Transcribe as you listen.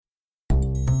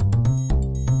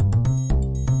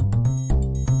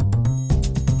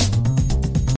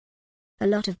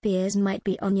lot of beers might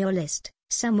be on your list.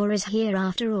 Summer is here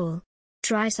after all.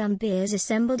 Try some beers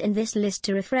assembled in this list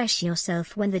to refresh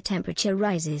yourself when the temperature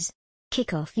rises.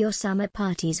 Kick off your summer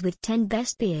parties with 10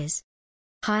 best beers.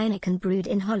 Heineken, brewed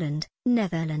in Holland,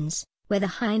 Netherlands, where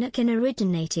the Heineken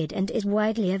originated and is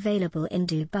widely available in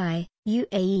Dubai,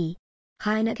 UAE.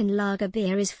 Heineken lager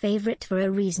beer is favorite for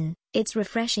a reason: its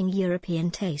refreshing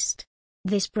European taste.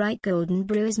 This bright golden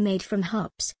brew is made from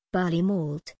hops, barley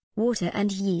malt, water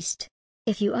and yeast.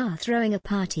 If you are throwing a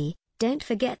party, don't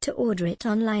forget to order it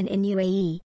online in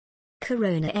UAE.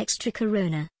 Corona Extra,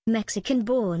 Corona,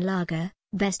 Mexican-born lager,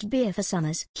 best beer for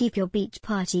summers. Keep your beach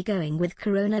party going with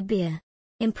Corona beer.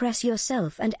 Impress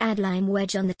yourself and add lime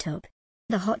wedge on the top.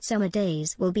 The hot summer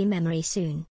days will be memory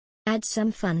soon. Add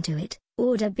some fun to it.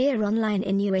 Order beer online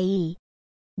in UAE.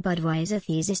 Budweiser.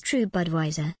 This is true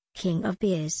Budweiser, king of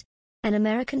beers. An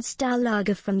American-style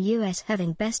lager from US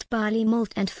having best barley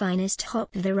malt and finest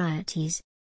hop varieties.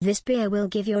 This beer will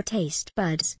give your taste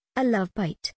buds a love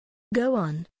bite. Go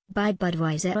on, buy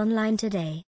Budweiser online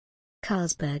today.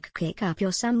 Carlsberg. Kick up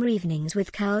your summer evenings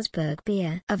with Carlsberg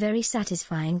beer. A very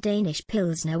satisfying Danish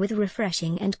Pilsner with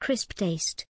refreshing and crisp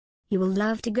taste. You will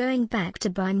love to going back to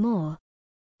buy more.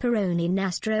 Peroni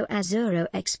Nastro Azzurro.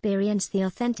 Experience the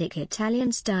authentic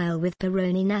Italian style with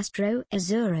Peroni Nastro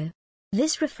Azzurro.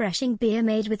 This refreshing beer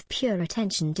made with pure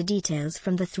attention to details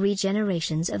from the 3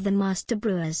 generations of the master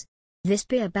brewers. This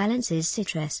beer balances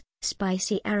citrus,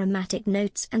 spicy aromatic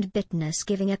notes and bitterness,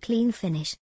 giving a clean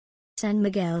finish. San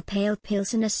Miguel Pale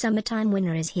Pilsen. A summertime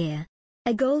winner is here.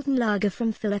 A golden lager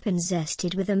from Philippines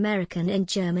zested with American and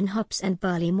German hops and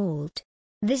barley malt.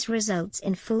 This results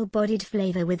in full-bodied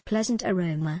flavor with pleasant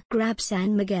aroma. Grab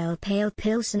San Miguel Pale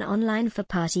Pilsen online for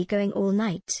party going all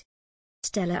night.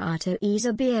 Stella Artois.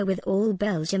 A beer with all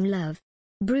Belgium love.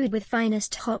 Brewed with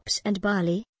finest hops and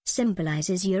barley,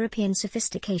 symbolizes European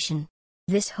sophistication.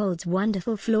 This holds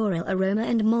wonderful floral aroma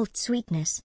and malt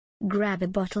sweetness. Grab a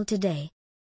bottle today.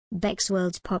 Beck's.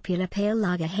 World's popular pale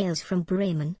lager hails from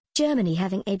Bremen, Germany,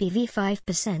 having ABV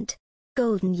 5%.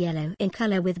 Golden yellow in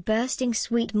color with bursting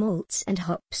sweet malts and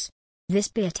hops. This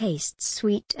beer tastes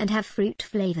sweet and have fruit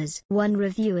flavors. One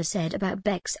reviewer said about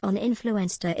Beck's on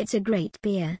Influenster: it's a great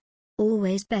beer.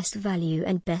 Always best value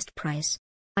and best price.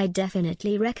 I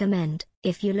definitely recommend,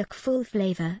 if you look full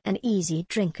flavor and easy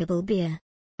drinkable beer.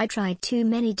 I tried too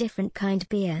many different kind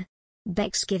beer.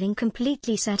 Beck's giving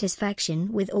completely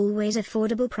satisfaction with always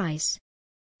affordable price.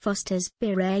 Foster's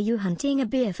Beer. Are you hunting a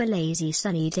beer for lazy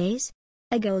sunny days?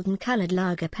 A golden-colored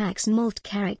lager packs malt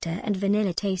character and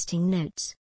vanilla-tasting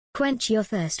notes. Quench your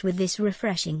thirst with this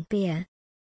refreshing beer.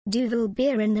 Duvel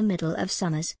beer. In the middle of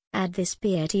summers, add this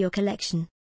beer to your collection.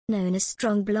 Known as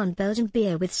strong blonde Belgian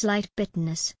beer with slight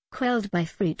bitterness, quelled by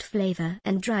fruit flavor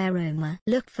and dry aroma.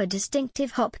 Look for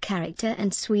distinctive hop character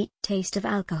and sweet taste of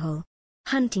alcohol.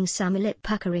 Hunting summer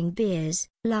lip-puckering beers,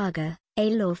 lager,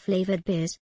 ale-flavored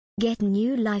beers. Get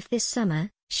new life this summer.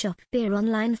 Shop beer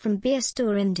online from Beer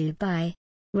Store in Dubai.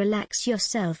 Relax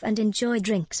yourself and enjoy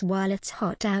drinks while it's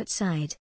hot outside.